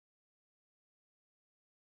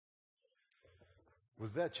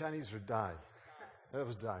Was that Chinese or Dai? That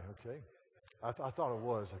was Dai, okay. I thought it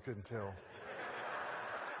was. I couldn't tell.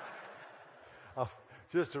 Uh,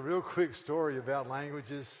 just a real quick story about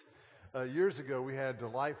languages. Years ago, we had a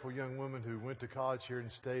delightful young woman who went to college here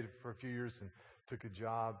and stayed for a few years and took a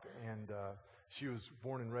job. And she was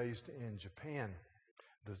born and raised in Japan,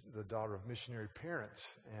 the daughter of missionary parents.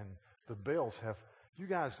 And the bells have, you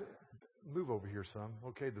guys move over here some.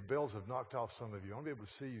 Okay, the bells have knocked off some of you. I want to be able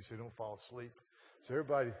to see you so you don't fall asleep. So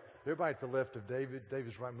everybody at the left of David,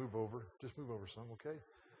 David's right, move over. Just move over some, okay?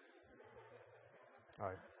 All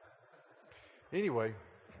right. Anyway,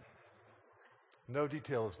 no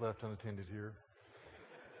detail is left unattended here.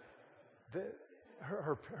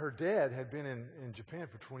 Her dad had been in Japan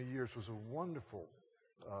for 20 years, was a wonderful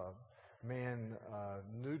man,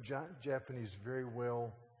 knew Japanese very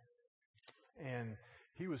well, and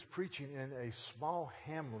he was preaching in a small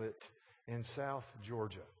hamlet in South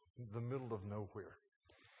Georgia, the middle of nowhere.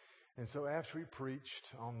 And so after he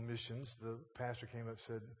preached on missions, the pastor came up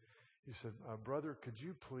and said, brother, could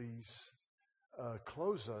you please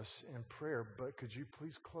close us in prayer, but could you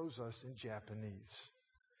please close us in Japanese?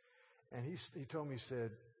 And he told me, he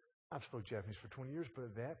said, I've spoken Japanese for 20 years, but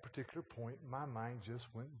at that particular point, my mind just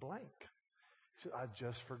went blank. He said, I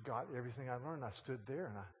just forgot everything I learned. I stood there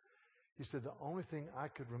and he said, the only thing I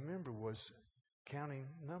could remember was counting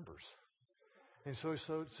numbers. And so he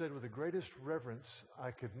said, with the greatest reverence I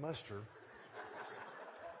could muster,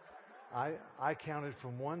 I counted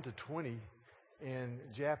from 1 to 20 in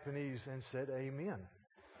Japanese and said, Amen.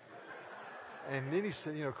 And then he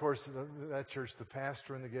said, of course, that church, the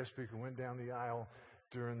pastor and the guest speaker went down the aisle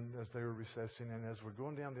as they were recessing. And as we're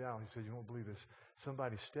going down the aisle, he said, you won't believe this.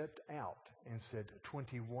 Somebody stepped out and said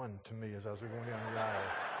 21 to me as I was going down the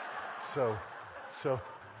aisle. So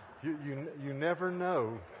you never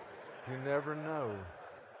know. You never know.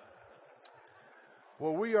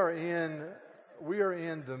 Well, we are in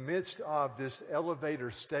the midst of this elevator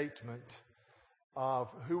statement of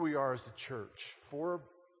who we are as a church. Four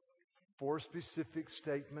specific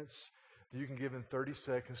statements that you can give in 30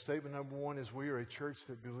 seconds. Statement number 1 is we are a church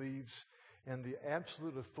that believes in the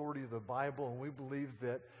absolute authority of the Bible, and we believe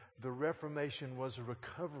that the Reformation was a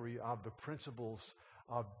recovery of the principles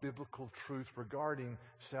of biblical truth regarding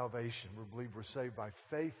salvation. We believe we're saved by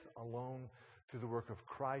faith alone, through the work of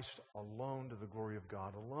Christ alone, to the glory of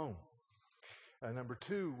God alone. Number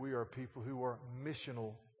 2, we are people who are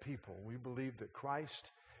missional people. We believe that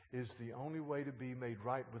Christ is the only way to be made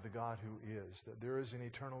right with the God who is, that there is an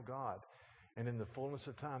eternal God. And in the fullness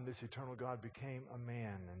of time, this eternal God became a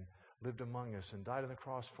man and lived among us and died on the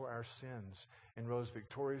cross for our sins and rose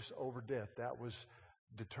victorious over death. That was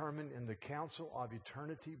determined in the council of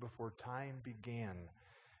eternity before time began.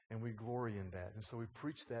 And we glory in that. And so we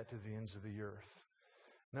preach that to the ends of the earth.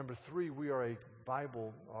 Number 3, we are a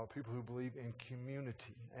Bible people who believe in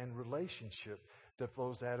community and relationship that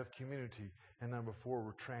flows out of community. And number 4,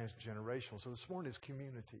 we're transgenerational. So this morning is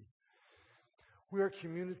community. We are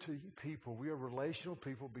community people. We are relational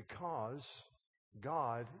people because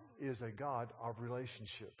God is a God of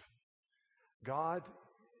relationship. God,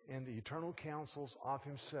 in the eternal counsels of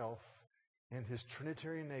himself and his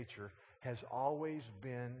Trinitarian nature, has always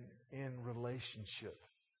been in relationship.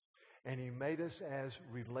 And he made us as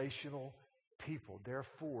relational people.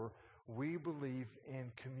 Therefore, we believe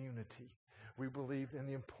in community. We believe in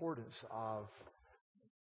the importance of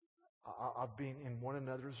being in one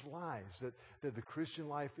another's lives. That the Christian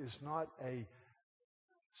life is not a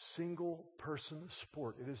single person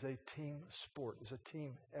sport. It is a team sport. It's a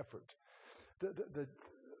team effort.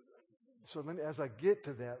 So as I get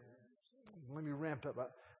to that, let me ramp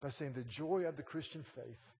up by saying the joy of the Christian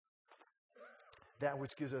faith, that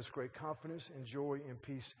which gives us great confidence and joy and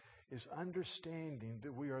peace, is understanding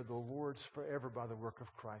that we are the Lord's forever by the work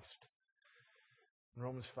of Christ. In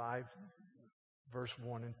Romans 5, verse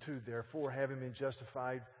 1 and 2, therefore, having been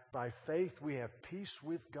justified by faith, we have peace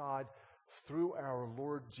with God through our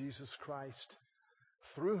Lord Jesus Christ,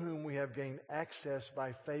 through whom we have gained access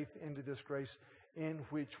by faith into this grace in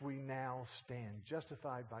which we now stand,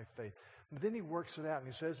 justified by faith. But then he works it out, and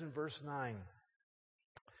he says in verse 9,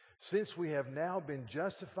 since we have now been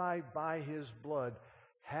justified by his blood,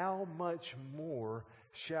 how much more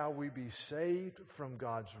shall we be saved from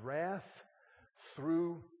God's wrath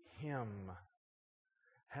through him?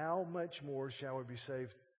 How much more shall we be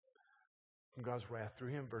saved from God's wrath through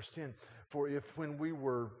him? Verse 10, for if when we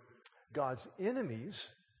were God's enemies,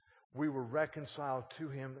 we were reconciled to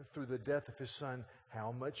him through the death of his Son,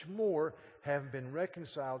 how much more, having been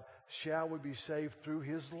reconciled, shall we be saved through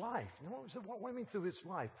his life? What do you mean through his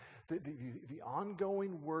life? The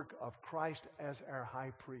ongoing work of Christ as our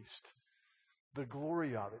high priest. The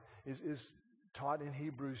glory of it is taught in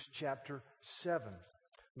Hebrews chapter 7.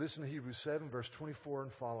 Listen to Hebrews 7, verse 24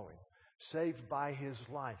 and following. Saved by His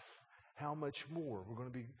life. How much more? We're going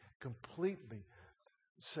to be completely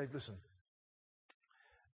saved. Listen.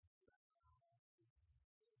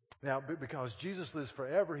 Now, because Jesus lives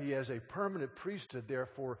forever, He has a permanent priesthood.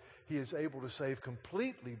 Therefore, He is able to save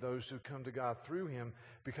completely those who come to God through Him,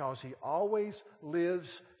 because He always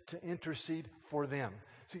lives to intercede for them.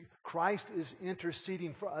 See, Christ is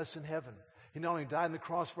interceding for us in heaven. He not only died on the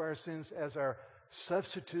cross for our sins as our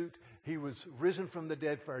substitute, He was risen from the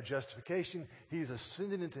dead for our justification. He's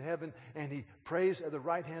ascended into heaven, and He prays at the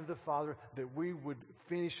right hand of the Father that we would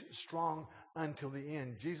finish strong until the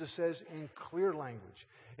end. Jesus says in clear language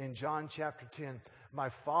in John chapter 10, "My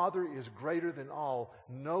Father is greater than all.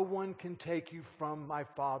 No one can take you from my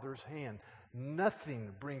Father's hand."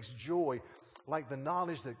 Nothing brings joy like the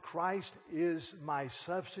knowledge that Christ is my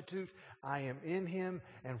substitute. I am in Him,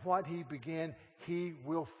 and what He began, He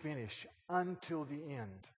will finish until the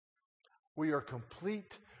end. We are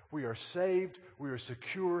complete. We are saved. We are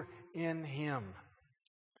secure in Him.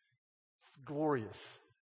 It's glorious.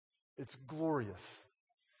 It's glorious.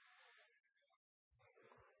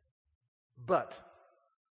 But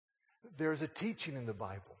there's a teaching in the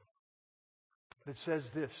Bible that says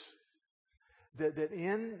this, that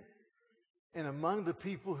in and among the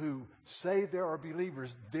people who say there are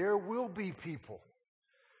believers, there will be people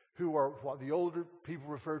who are what the older people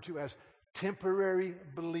refer to as temporary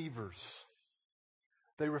believers.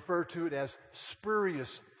 They refer to it as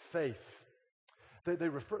spurious faith. They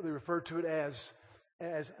refer to it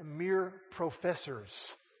as mere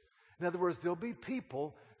professors. In other words, there'll be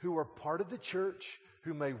people who are part of the church,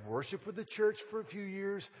 who may worship with the church for a few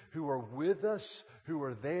years, who are with us, who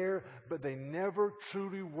are there, but they never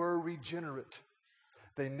truly were regenerate.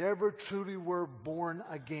 They never truly were born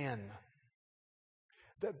again.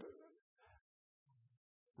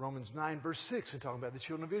 Romans 9 verse 6, in talking about the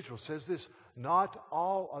children of Israel, says this, "Not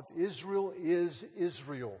all of Israel is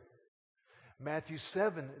Israel." Matthew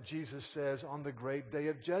 7, Jesus says, on the great day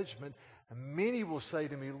of judgment, "Many will say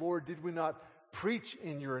to me, Lord, did we not preach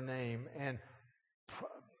in your name and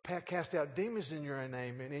cast out demons in your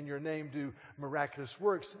name and in your name do miraculous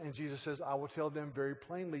works?" And Jesus says, "I will tell them very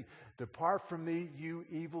plainly, depart from me, you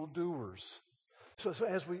evildoers." So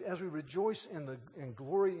as we rejoice in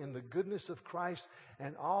glory in the goodness of Christ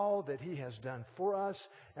and all that He has done for us,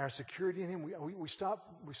 our security in Him, we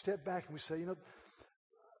step back and we say,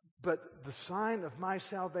 but the sign of my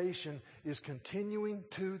salvation is continuing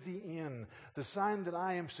to the end. The sign that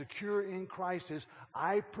I am secure in Christ is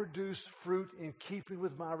I produce fruit in keeping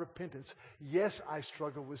with my repentance. Yes, I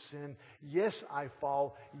struggle with sin. Yes, I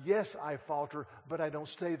fall. Yes, I falter, but I don't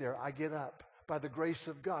stay there. I get up by the grace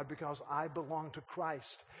of God because I belong to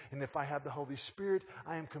Christ. And if I have the Holy Spirit,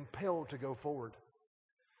 I am compelled to go forward.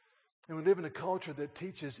 And we live in a culture that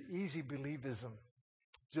teaches easy believism.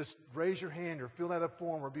 Just raise your hand or fill out a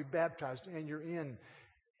form or be baptized and you're in.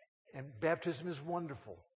 And baptism is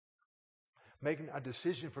wonderful. Making a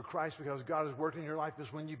decision for Christ because God has worked in your life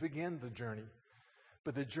is when you begin the journey.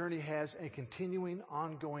 But the journey has a continuing,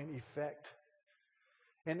 ongoing effect.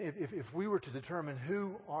 And if we were to determine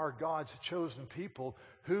who are God's chosen people,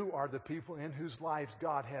 who are the people in whose lives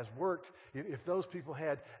God has worked, if those people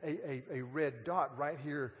had a red dot right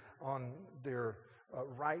here on their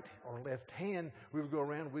right or left hand, we would go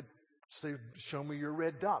around and we'd say, "Show me your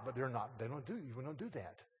red dot," but we don't do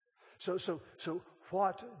that. So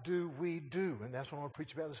what do we do? And that's what I want to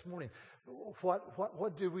preach about this morning.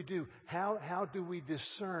 What do we do? How do we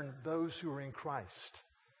discern those who are in Christ?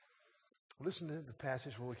 Listen to the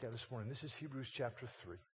passage we'll look at this morning. This is Hebrews chapter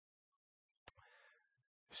 3.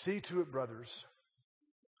 "See to it, brothers,"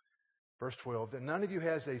 verse 12, "that none of you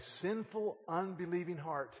has a sinful, unbelieving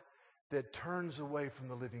heart that turns away from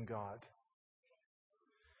the living God.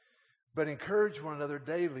 But encourage one another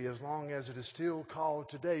daily as long as it is still called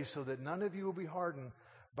today, so that none of you will be hardened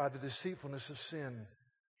by the deceitfulness of sin.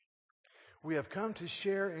 We have come to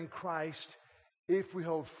share in Christ if we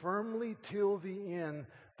hold firmly till the end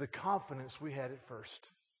the confidence we had at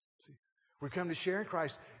first." See, we come to share in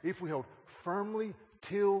Christ if we hold firmly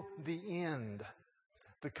till the end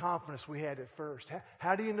the confidence we had at first.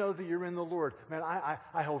 How do you know that you're in the Lord? Man,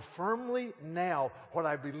 I hold firmly now what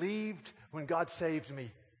I believed when God saved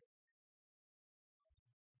me.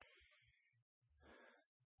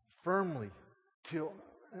 Firmly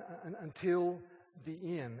until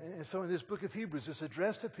the end. And so in this book of Hebrews, it's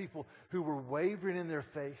addressed to people who were wavering in their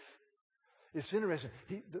faith. It's interesting.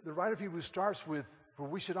 The writer of Hebrews starts with where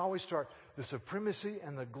we should always start, the supremacy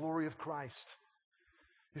and the glory of Christ.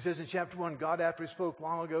 He says in chapter 1, God, after He spoke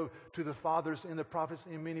long ago to the fathers and the prophets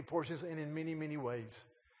in many portions and in many, many ways,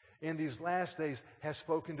 in these last days has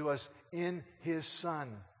spoken to us in His Son,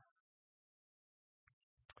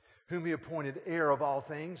 whom He appointed heir of all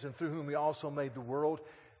things, and through whom He also made the world.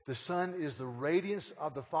 The Son is the radiance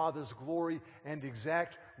of the Father's glory and the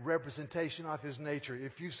exact representation of His nature.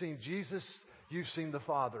 If you've seen Jesus, you've seen the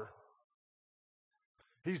Father.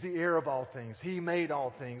 He's the heir of all things. He made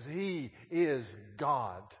all things. He is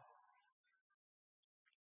God.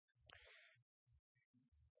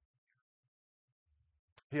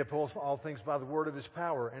 He upholds all things by the word of His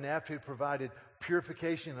power. And after He provided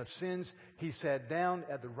purification of sins, He sat down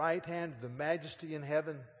at the right hand of the Majesty in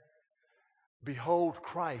heaven. Behold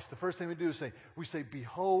Christ. The first thing we say,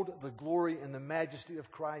 behold the glory and the majesty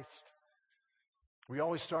of Christ. We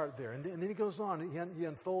always start there. And then he goes on. He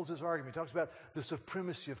unfolds his argument. He talks about the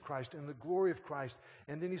supremacy of Christ and the glory of Christ.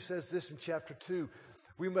 And then he says this in chapter 2.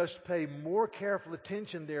 We must pay more careful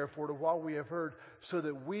attention, therefore, to what we have heard so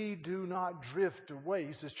that we do not drift away.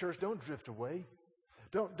 He says, church, don't drift away.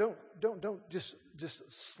 Don't just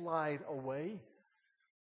slide away.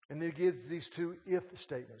 And then he gives these two if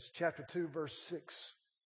statements. Chapter 2, verse 6.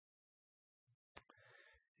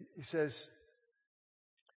 He says,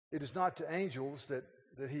 it is not to angels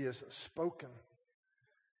that He has spoken.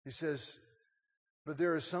 He says, but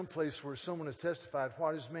there is some place where someone has testified,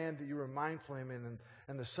 what is man that you are mindful of him,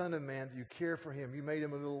 and the Son of Man that you care for him? You made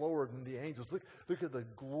him a little lower than the angels. Look at the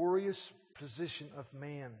glorious position of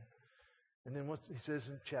man. And then what he says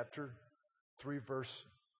in chapter 3, verse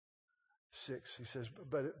 6, he says,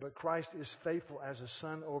 but Christ is faithful as a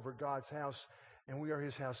son over God's house, and we are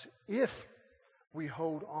His house if we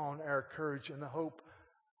hold on our courage and the hope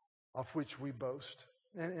of which we boast.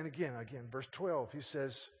 And again, verse 12, he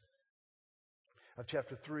says, of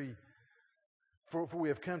chapter 3, for we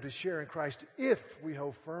have come to share in Christ if we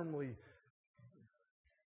hold firmly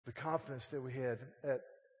the confidence that we had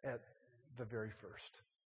at the very first.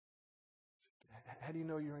 How do you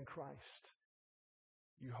know you're in Christ?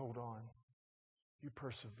 You hold on. You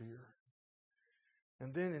persevere.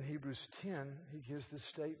 And then in Hebrews 10, he gives this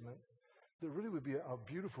statement that really would be a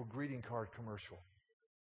beautiful greeting card commercial.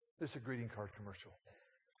 It's a greeting card commercial.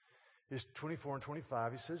 It's 24 and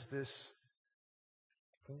 25. He says this.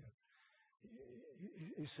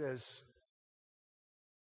 He says,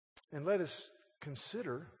 and let us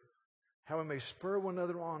consider how we may spur one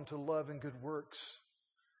another on to love and good works.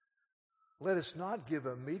 Let us not give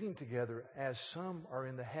a meeting together as some are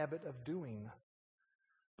in the habit of doing,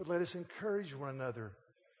 but let us encourage one another,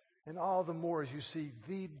 and all the more as you see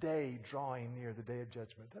the day drawing near, the day of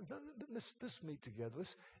judgment. Let's meet together.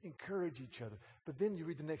 Let's encourage each other. But then you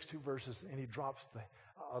read the next two verses, and he drops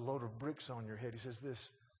a load of bricks on your head. He says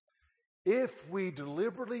this, if we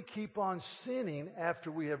deliberately keep on sinning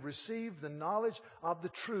after we have received the knowledge of the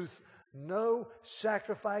truth, no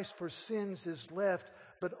sacrifice for sins is left,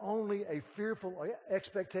 but only a fearful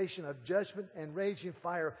expectation of judgment and raging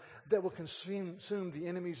fire that will consume the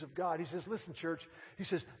enemies of God. He says, listen, church, he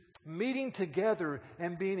says, meeting together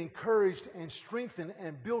and being encouraged and strengthened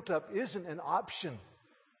and built up isn't an option.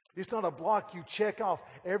 It's not a block you check off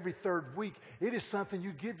every third week. It is something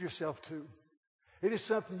you give yourself to. It is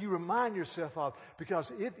something you remind yourself of,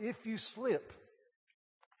 because if you slip,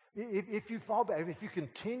 if you fall back, if you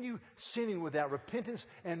continue sinning without repentance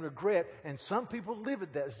and regret, and some people live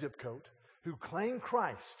at that zip code who claim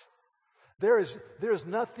Christ, there is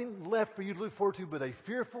nothing left for you to look forward to but a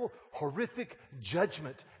fearful, horrific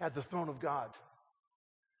judgment at the throne of God.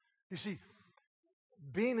 You see,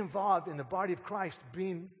 being involved in the body of Christ,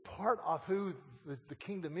 being part of who the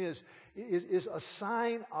kingdom is a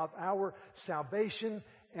sign of our salvation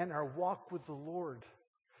and our walk with the Lord.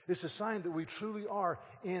 It's a sign that we truly are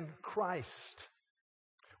in Christ.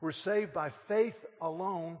 We're saved by faith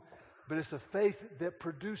alone, but it's a faith that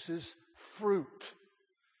produces fruit.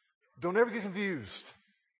 Don't ever get confused.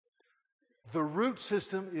 The root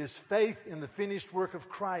system is faith in the finished work of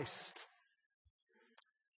Christ.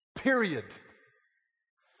 Period.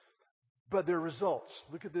 But there are results.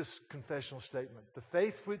 Look at this confessional statement. The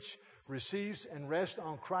faith which receives and rests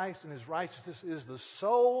on Christ and His righteousness is the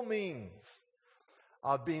sole means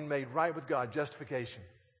of being made right with God, justification.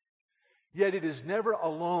 Yet it is never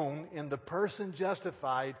alone in the person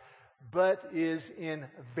justified, but is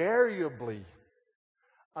invariably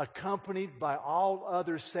accompanied by all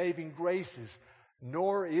other saving graces.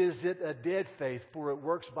 Nor is it a dead faith, for it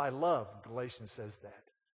works by love. Galatians says that.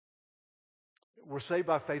 We're saved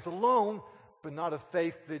by faith alone, but not a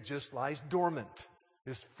faith that just lies dormant.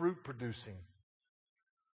 It's fruit producing.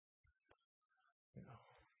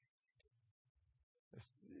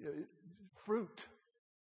 Fruit.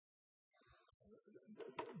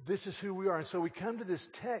 this is who we are. And so we come to this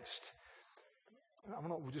text. I'm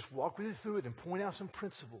going to just walk with you through it and point out some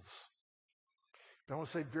principles. But I want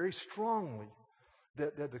to say very strongly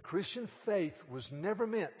that the Christian faith was never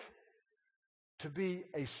meant to be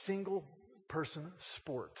a single person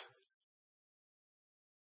sport.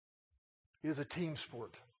 It is a team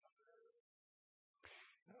sport.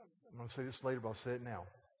 I'm going to say this later, but I'll say it now.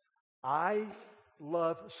 I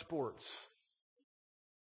love sports.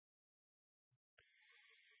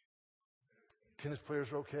 Tennis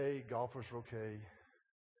players are okay. Golfers are okay.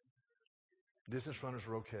 Distance runners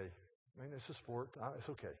are okay. I mean, it's a sport. It's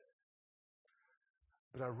okay.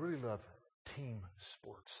 But I really love team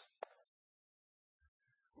sports,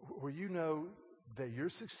 where you know that your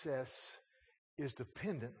success is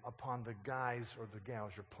dependent upon the guys or the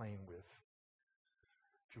gals you're playing with.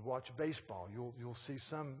 If you watch baseball, you'll see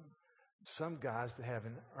some guys that have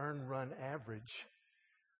an earned run average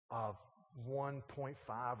of 1.5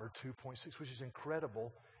 or 2.6, which is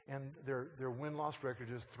incredible, and their win-loss record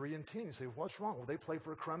is 3-10. You say, what's wrong? Well, they play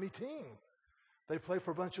for a crummy team. They play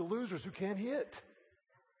for a bunch of losers who can't hit.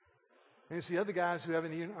 And you see other guys who have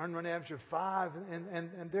an earned run average of 5,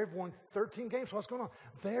 and they've won 13 games. What's going on?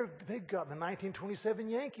 They've got the 1927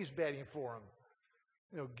 Yankees batting for them.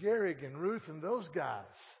 You know, Gehrig and Ruth and those guys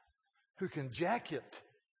who can jack it.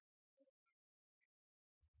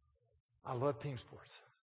 I love team sports.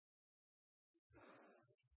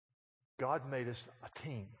 God made us a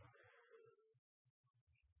team.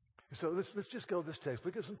 So let's just go to this text.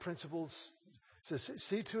 Look at some principles. It says,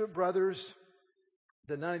 see to it, brothers,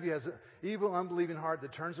 that none of you has an evil, unbelieving heart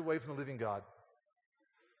that turns away from the living God.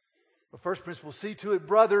 The first principle, see to it,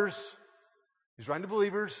 brothers, he's writing to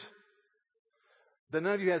believers, that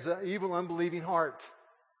none of you has an evil, unbelieving heart.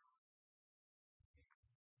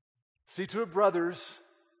 See to it, brothers,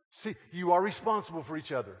 see, you are responsible for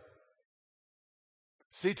each other.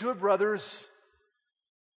 See to it, brothers,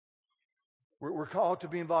 we're called to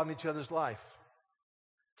be involved in each other's life.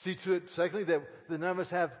 See to it, secondly, that none of us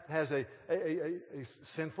has a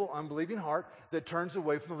sinful, unbelieving heart that turns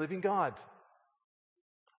away from the living God,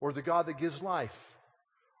 or the God that gives life,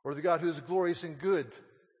 or the God who is glorious and good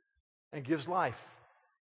and gives life.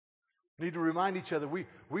 We need to remind each other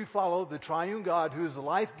we follow the triune God who is the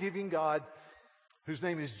life-giving God, whose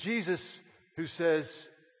name is Jesus, who says,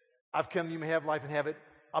 I've come that you may have life and have it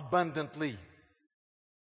abundantly.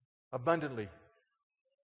 Abundantly.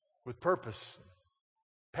 With purpose,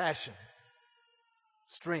 passion,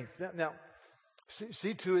 strength. Now,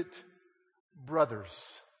 see to it,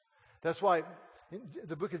 brothers. That's why in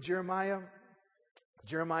the book of Jeremiah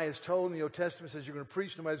is told in the Old Testament, says you're going to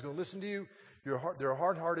preach, nobody's going to listen to you. They're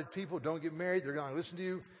hard-hearted people. Don't get married. They're going to listen to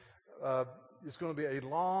you. It's going to be a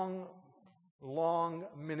long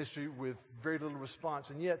ministry with very little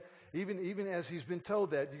response. And yet, even as he's been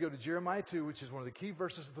told that, you go to Jeremiah 2, which is one of the key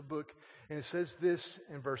verses of the book, and it says this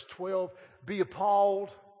in verse 12, Be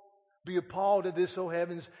appalled at this, O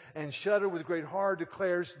heavens, and shudder with great horror,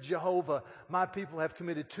 declares Jehovah. My people have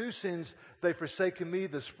committed 2 sins. They've forsaken me,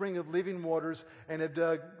 the spring of living waters, and have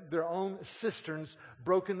dug their own cisterns,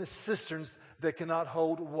 broken the cisterns that cannot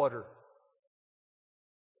hold water.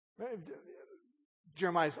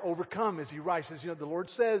 Jeremiah is overcome as he writes. Says, the Lord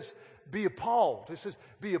says, be appalled. He says,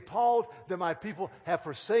 be appalled that my people have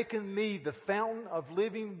forsaken me, the fountain of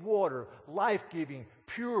living water, life-giving,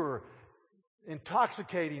 pure,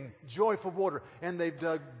 intoxicating, joyful water. And they've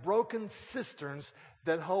dug broken cisterns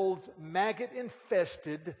that holds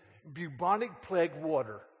maggot-infested, bubonic plague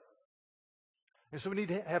water. And so we need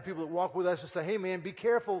to have people that walk with us and say, hey man, be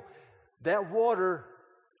careful. That water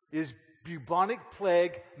is bubonic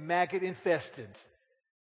plague, maggot-infested.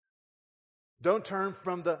 Don't turn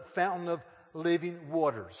from the fountain of living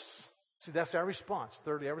waters. See, that's our response.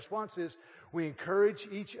 Thirdly, our response is we encourage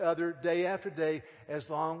each other day after day as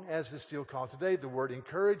long as it's still called today. The word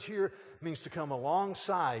encourage here means to come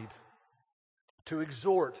alongside, to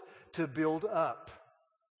exhort, to build up.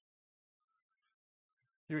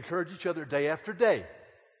 You encourage each other day after day,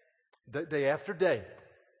 day after day,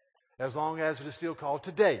 as long as it is still called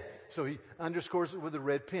today. So he underscores it with a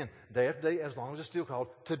red pen. Day after day, as long as it's still called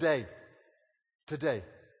today. Today.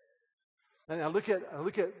 And I look at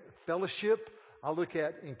fellowship, I look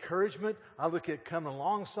at encouragement, I look at coming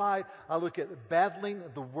alongside, I look at battling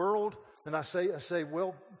the world, and I say,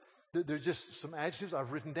 well, there's just some adjectives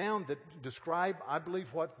I've written down that describe, I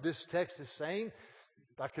believe, what this text is saying.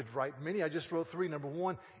 I could write many. I just wrote 3. Number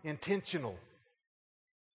 1, intentional.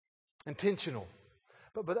 Intentional.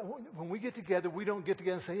 But when we get together, we don't get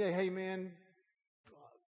together and say, hey man,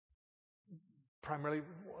 primarily,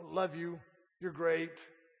 love you. You're great.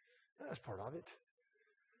 That's part of it.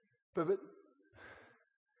 But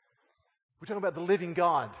We're talking about the living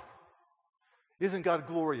God. Isn't God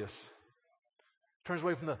glorious? Turns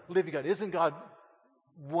away from the living God. Isn't God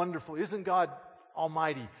wonderful? Isn't God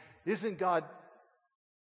almighty? Isn't God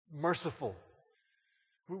merciful?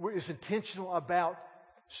 It's intentional about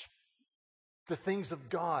the things of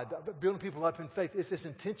God, building people up in faith. It's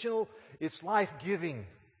intentional. It's life-giving.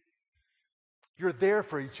 You're there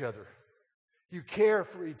for each other. You care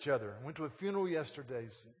for each other. I went to a funeral yesterday.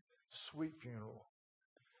 Sweet funeral.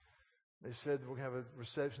 They said we're going to have a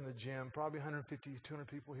reception in the gym, probably 150, 200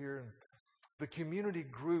 people here. And the community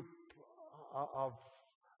group of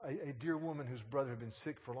a dear woman whose brother had been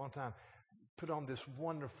sick for a long time put on this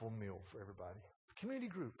wonderful meal for everybody. The community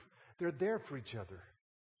group. They're there for each other.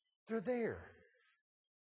 They're there.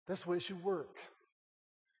 That's the way it should work.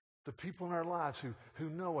 The people in our lives who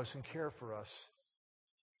know us and care for us.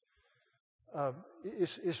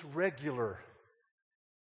 It's regular.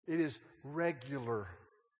 It is regular.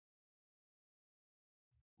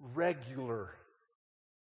 Regular.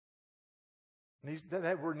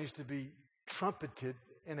 That word needs to be trumpeted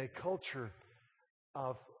in a culture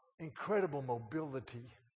of incredible mobility.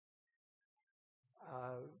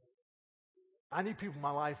 I need people in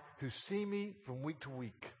my life who see me from week to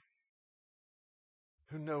week,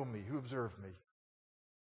 who know me, who observe me.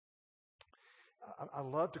 I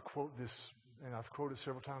love to quote this, and I've quoted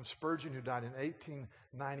several times. Spurgeon, who died in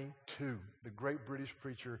 1892, the great British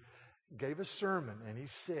preacher, gave a sermon, and he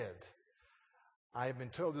said, I have been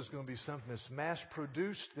told there's going to be something that's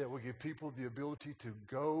mass-produced that will give people the ability to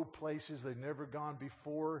go places they've never gone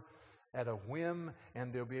before at a whim,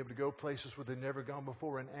 and they'll be able to go places where they've never gone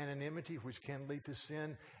before in anonymity, which can lead to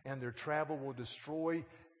sin, and their travel will destroy,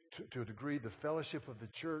 to a degree, the fellowship of the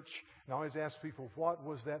church. And I always ask people, what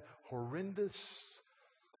was that horrendous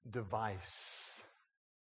device?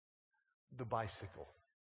 The bicycle.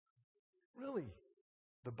 Really,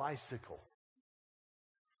 the bicycle.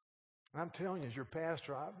 And I'm telling you, as your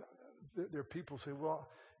pastor, there are people who say, well,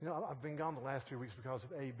 I've been gone the last 3 weeks because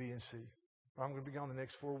of A, B, and C. Or I'm going to be gone the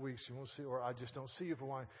next 4 weeks. You won't see, or I just don't see you for a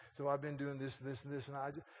while. So I've been doing this, and this, and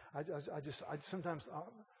I sometimes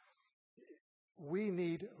we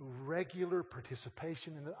need regular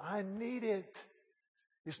participation in that. I need it.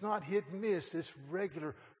 It's not hit and miss. It's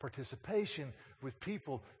regular participation with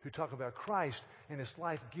people who talk about Christ, and it's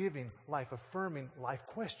life-giving, life-affirming,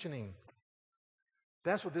 life-questioning.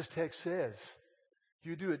 That's what this text says.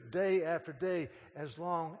 You do it day after day, as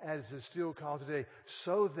long as it's still called today,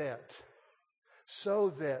 so that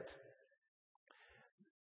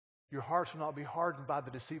your hearts will not be hardened by the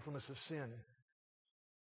deceitfulness of sin.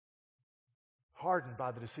 Hardened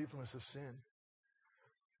by the deceitfulness of sin.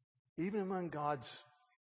 Even among God's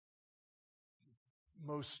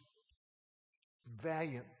most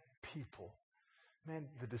valiant people, man,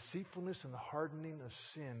 the deceitfulness and the hardening of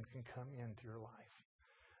sin can come into your life.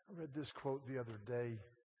 I read this quote the other day.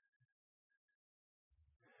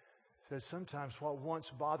 It says, sometimes what once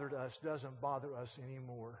bothered us doesn't bother us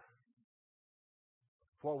anymore.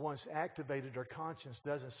 What once activated our conscience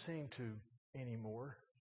doesn't seem to anymore.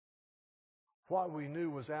 What we knew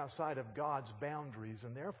was outside of God's boundaries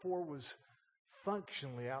and therefore was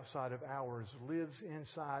functionally outside of ours lives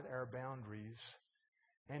inside our boundaries,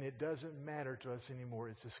 and it doesn't matter to us anymore.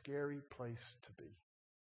 It's a scary place to be.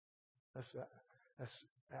 That's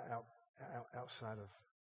outside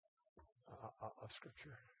of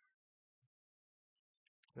Scripture.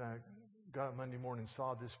 I got up Monday morning and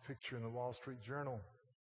saw this picture in the Wall Street Journal,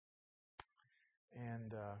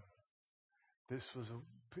 and this was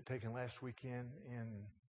taken last weekend in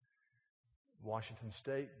Washington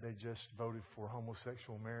State. They just voted for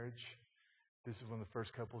homosexual marriage. This is one of the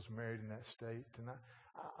first couples married in that state. And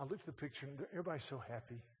I looked at the picture, and everybody's so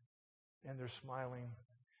happy, and they're smiling.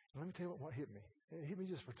 And let me tell you what hit me. It hit me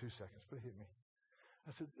just for 2 seconds, but it hit me.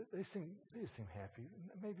 I said, they just seem happy.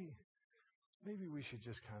 Maybe we should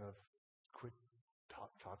just kind of quit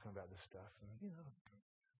talking about this stuff. And,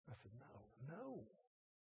 I said, no.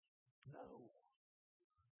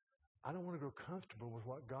 I don't want to grow comfortable with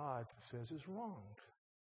what God says is wrong.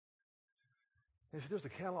 And so there's a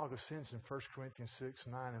catalog of sins in 1 Corinthians 6,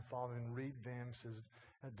 9 and following. Read them. It says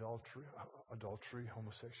adultery,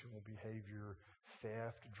 homosexual behavior,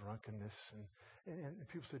 theft, drunkenness. And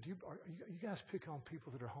people said, you guys pick on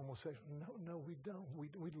people that are homosexual? No, we don't.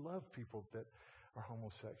 We love people that are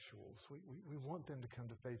homosexuals. We want them to come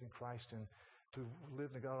to faith in Christ and to live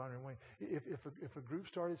in a God-honoring way. If a group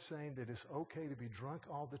started saying that it's okay to be drunk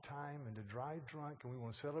all the time and to drive drunk, and we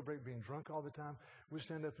want to celebrate being drunk all the time, we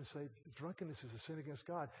stand up and say drunkenness is a sin against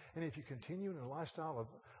God. And if you continue in a lifestyle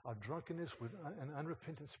of drunkenness with an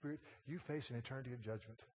unrepentant spirit, you face an eternity of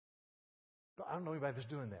judgment. But I don't know anybody that's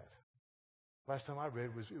doing that. Last time I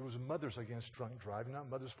read, it was mothers against drunk driving, not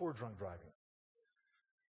mothers for drunk driving.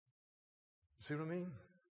 See what I mean?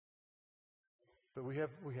 But we have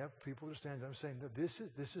people that stand up saying that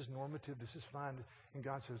this is normative, this is fine, and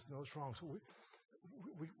God says no, it's wrong. So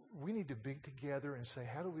we need to be together and say,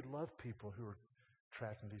 how do we love people who are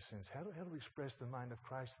trapped in these sins? How do we express the mind of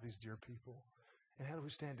Christ to these dear people? And how do we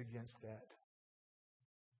stand against that?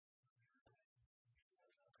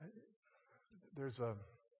 There's a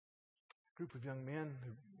group of young men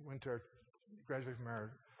who graduated from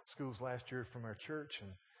our schools last year from our church,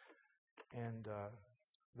 and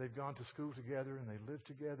they've gone to school together, and they live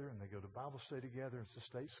together, and they go to Bible study together. It's a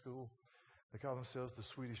state school. They call themselves the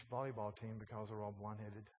Swedish volleyball team because they're all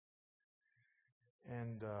blonde-headed.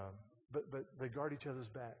 And but they guard each other's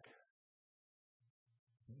back.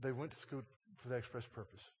 They went to school for that express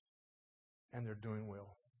purpose, and they're doing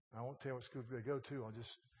well. I won't tell you what school they go to. I'll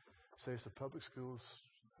just say it's the public schools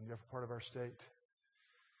in the upper part of our state.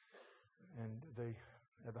 And they,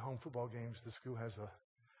 at the home football games, the school has a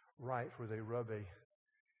right where they rub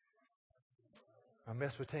a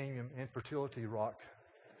Mesopotamian infertility rock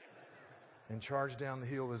and charge down the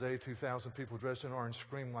hill as 82,000 people dressed in orange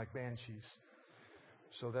scream like banshees.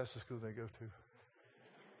 So that's the school they go to.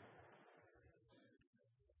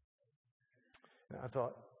 And I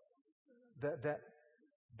thought,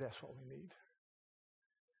 that's what we need.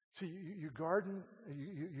 See, you guard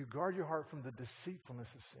your heart from the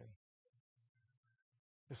deceitfulness of sin.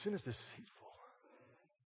 The sin is deceitful.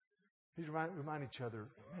 You remind each other,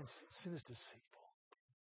 man, sin is deceitful.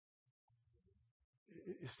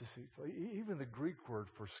 It's deceitful. Even the Greek word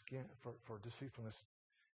for deceitfulness,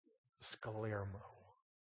 sclermo.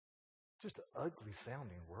 Just an ugly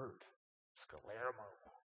sounding word. Sclermo.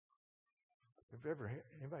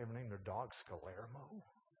 Anybody ever named their dog Sclermo?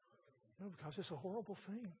 No, because it's a horrible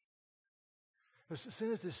thing.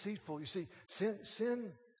 Sin is deceitful. You see,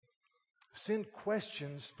 sin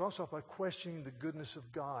questions, starts off by questioning the goodness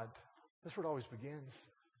of God. That's where it always begins.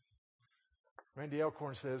 Randy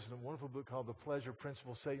Alcorn says in a wonderful book called The Pleasure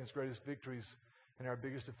Principle, Satan's greatest victories and our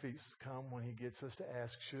biggest defeats come when he gets us to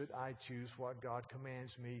ask, should I choose what God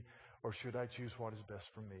commands me, or should I choose what is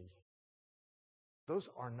best for me? Those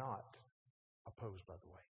are not opposed, by the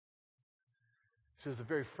way. He says the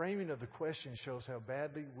very framing of the question shows how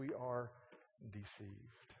badly we are deceived.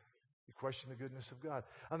 You question the goodness of God.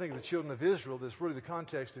 I think of the children of Israel. That's really the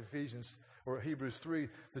context of Ephesians or Hebrews 3.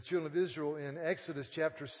 The children of Israel in Exodus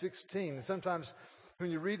chapter 16. And sometimes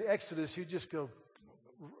when you read Exodus, you just go,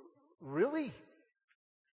 really?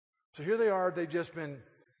 So here they are. They've just been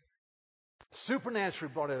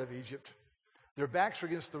supernaturally brought out of Egypt. Their backs are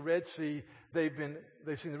against the Red Sea. They've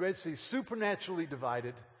seen the Red Sea supernaturally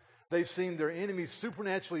divided. They've seen their enemies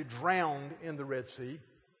supernaturally drowned in the Red Sea.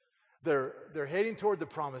 They're heading toward the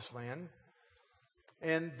Promised Land,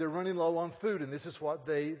 and they're running low on food. And this is what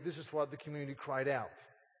the community cried out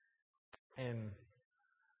in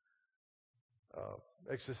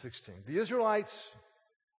Exodus 16. The Israelites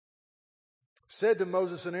said to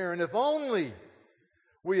Moses and Aaron, "If only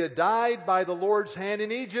we had died by the Lord's hand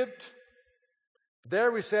in Egypt.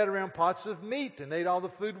 There we sat around pots of meat and ate all the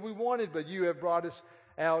food we wanted, but you have brought us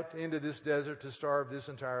out into this desert to starve this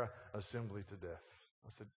entire assembly to death." I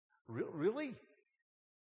said, really?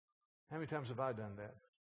 How many times have I done that?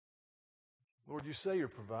 Lord, you say you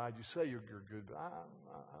provide, you say you're good, but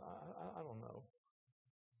I don't know.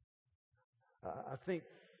 I think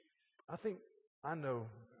I know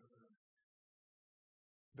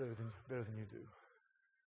better than you do.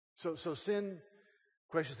 So sin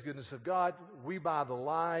questions the goodness of God. We buy the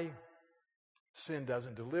lie. Sin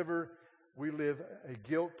doesn't deliver. We live a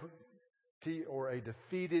guilty or a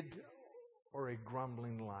defeated or a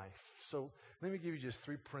grumbling life. So let me give you just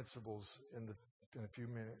 3 principles in a few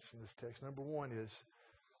minutes in this text. Number 1 is,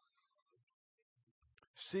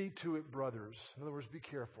 see to it, brothers. In other words, be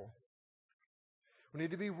careful. We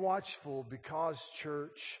need to be watchful because,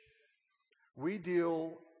 church, we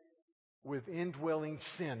deal with indwelling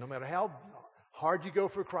sin. No matter how hard you go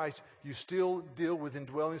for Christ, you still deal with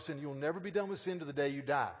indwelling sin. You'll never be done with sin to the day you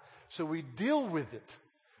die. So we deal with it.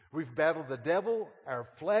 We've battled the devil, our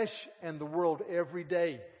flesh, and the world every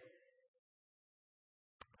day.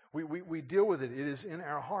 We deal with it. It is in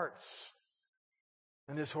our hearts.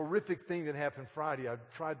 And this horrific thing that happened Friday, I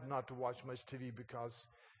tried not to watch much TV because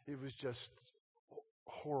it was just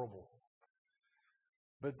horrible.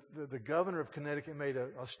 But the governor of Connecticut made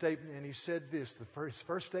a statement, and he said this. The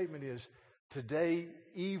first statement is, "Today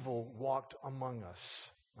evil walked among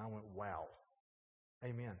us." And I went, wow.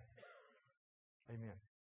 Amen. Amen.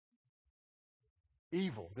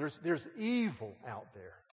 Evil. There's evil out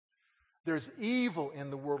there. There's evil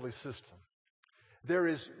in the worldly system. There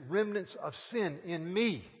is remnants of sin in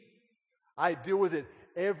me. I deal with it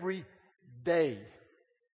every day.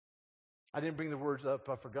 I didn't bring the words up.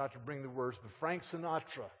 I forgot to bring the words. But Frank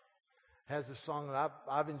Sinatra has a song that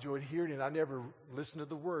I've enjoyed hearing it. I never listened to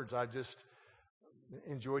the words. I just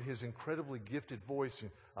enjoyed his incredibly gifted voice.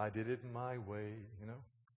 I did it my way, you know.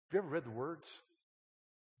 Have you ever read the words?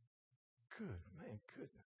 Good, man, good.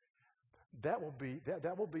 That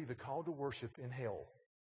will be the call to worship in hell.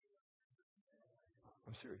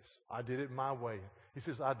 I'm serious. I did it my way. He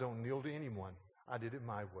says, I don't kneel to anyone. I did it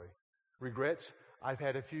my way. Regrets? I've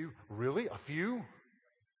had a few. Really? A few?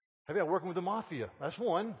 How about working with the mafia? That's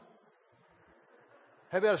one.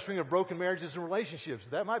 How about a string of broken marriages and relationships?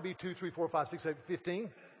 That might be 2, 3, 4, 5, 6, 7, 15.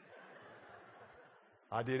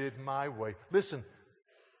 I did it my way. Listen,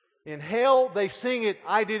 in hell they sing it,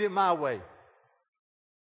 I did it my way.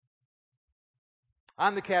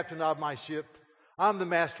 I'm the captain of my ship. I'm the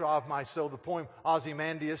master of my soul. The poem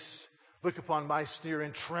Ozymandias, look upon my steer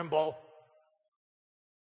and tremble.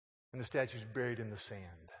 And the statue's buried in the sand.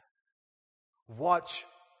 Watch,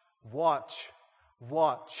 watch,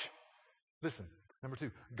 watch. Listen, number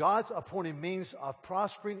 2. God's appointed means of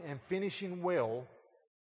prospering and finishing well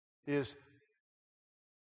is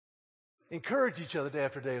encourage each other day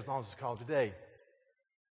after day, as long as it's called today.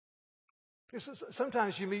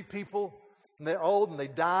 Sometimes you meet people and they're old and they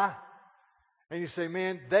die, and you say,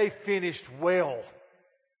 man, they finished well.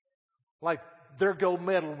 Like they're gold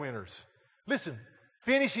medal winners. Listen,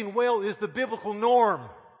 finishing well is the biblical norm.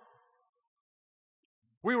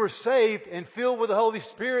 We were saved and filled with the Holy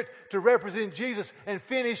Spirit to represent Jesus and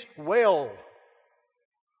finish well.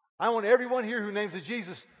 I want everyone here who names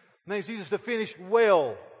Jesus to finish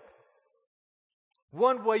well.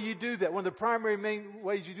 One way you do that, one of the primary main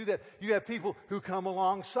ways you do that, you have people who come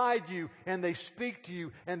alongside you and they speak to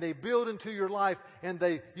you and they build into your life and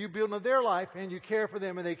you build into their life and you care for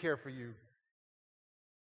them and they care for you.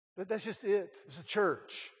 That's just it. It's a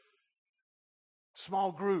church.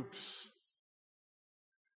 Small groups.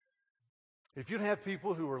 If you don't have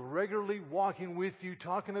people who are regularly walking with you,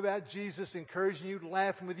 talking about Jesus, encouraging you,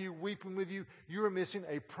 laughing with you, weeping with you, you are missing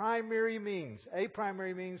a primary means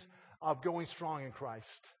of going strong in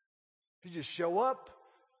Christ. If you just show up,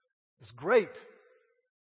 it's great.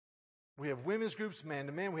 We have women's groups, man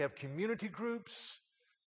to man. We have community groups.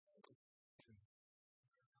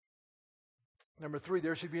 Number 3,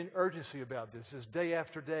 there should be an urgency about this. It's day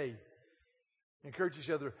after day. Encourage each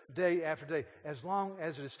other day after day, as long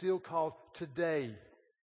as it is still called today.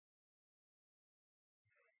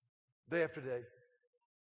 Day after day.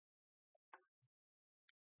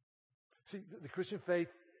 See, the Christian faith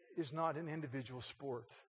is not an individual sport.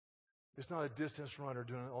 It's not a distance runner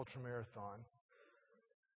doing an ultramarathon.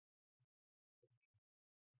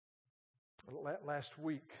 Last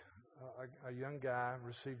week, a young guy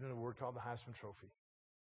received an award called the Heisman Trophy.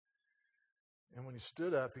 And when he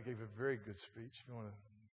stood up, he gave a very good speech. If you want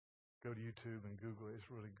to go to YouTube and Google it, it's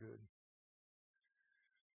really good.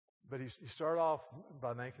 But he started off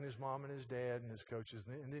by thanking his mom and his dad and his coaches,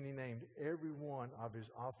 and then he named every one of his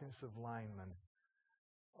offensive linemen.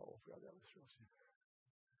 Oh, I forgot that was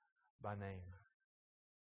by name.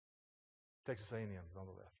 Texas A&M is on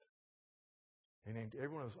the left. He named every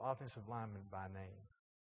one of his offensive linemen by name.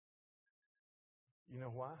 You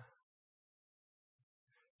know why?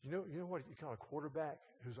 You know what you call a quarterback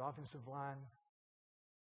whose offensive line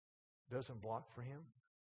doesn't block for him?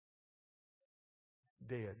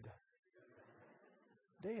 Dead.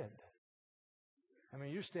 Dead. I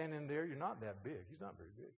mean, you're standing there, you're not that big. He's not very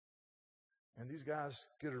big. And these guys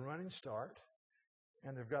get a running start,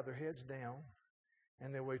 and they've got their heads down,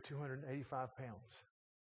 and they weigh 285 pounds.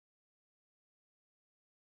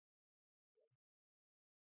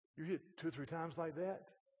 You hit 2 or 3 times like that,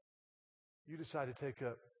 you decide to take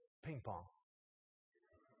up ping pong.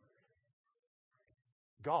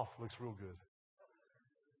 Golf looks real good.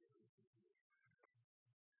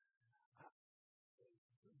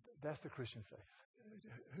 That's the Christian faith.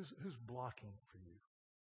 Who's blocking for you?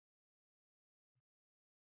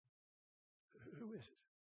 Who is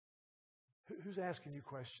it? Who's asking you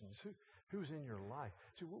questions? Who's in your life?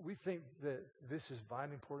 See, we think that this is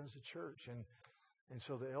vitally important as a church, and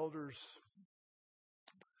so the elders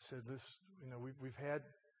said this. You know, we've had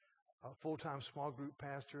a full-time small group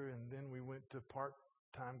pastor, and then we went to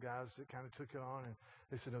part-time guys that kind of took it on, and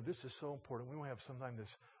they said, "No, this is so important. We want to have something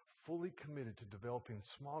that's fully committed to developing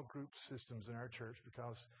small group systems in our church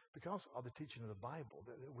because of the teaching of the Bible.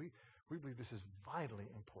 That we believe this is vitally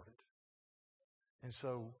important." And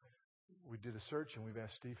so we did a search, and we've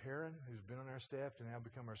asked Steve Heron, who's been on our staff, to now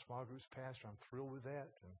become our small groups pastor. I'm thrilled with that,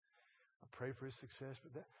 and I pray for his success.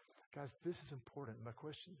 But Guys, this is important. My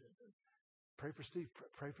question, pray for Steve,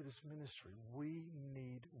 pray for this ministry. We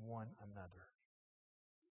need one another.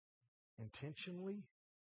 Intentionally,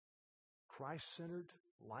 Christ-centered,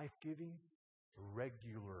 life-giving,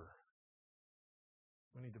 regular.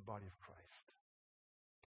 We need the body of Christ.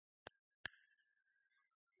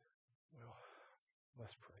 Well,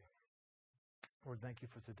 let's pray. Lord, thank you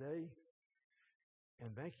for today.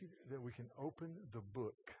 And thank you that we can open the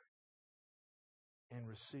book and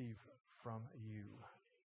receive from you.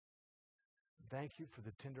 Thank you for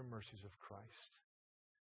the tender mercies of Christ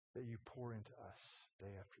that you pour into us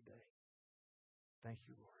day after day. Thank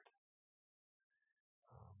you, Lord.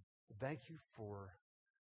 Thank you for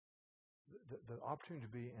the opportunity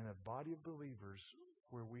to be in a body of believers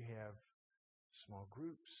where we have small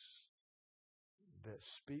groups that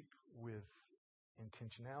speak with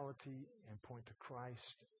intentionality and point to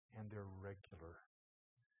Christ, and they're regular.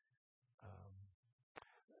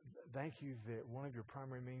 Thank you that one of your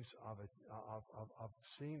primary means of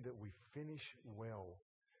seeing that we finish well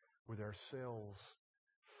with ourselves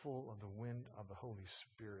full of the wind of the Holy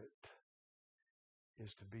Spirit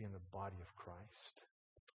is to be in the body of Christ,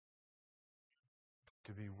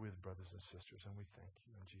 to be with brothers and sisters. And we thank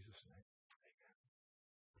you in Jesus' name.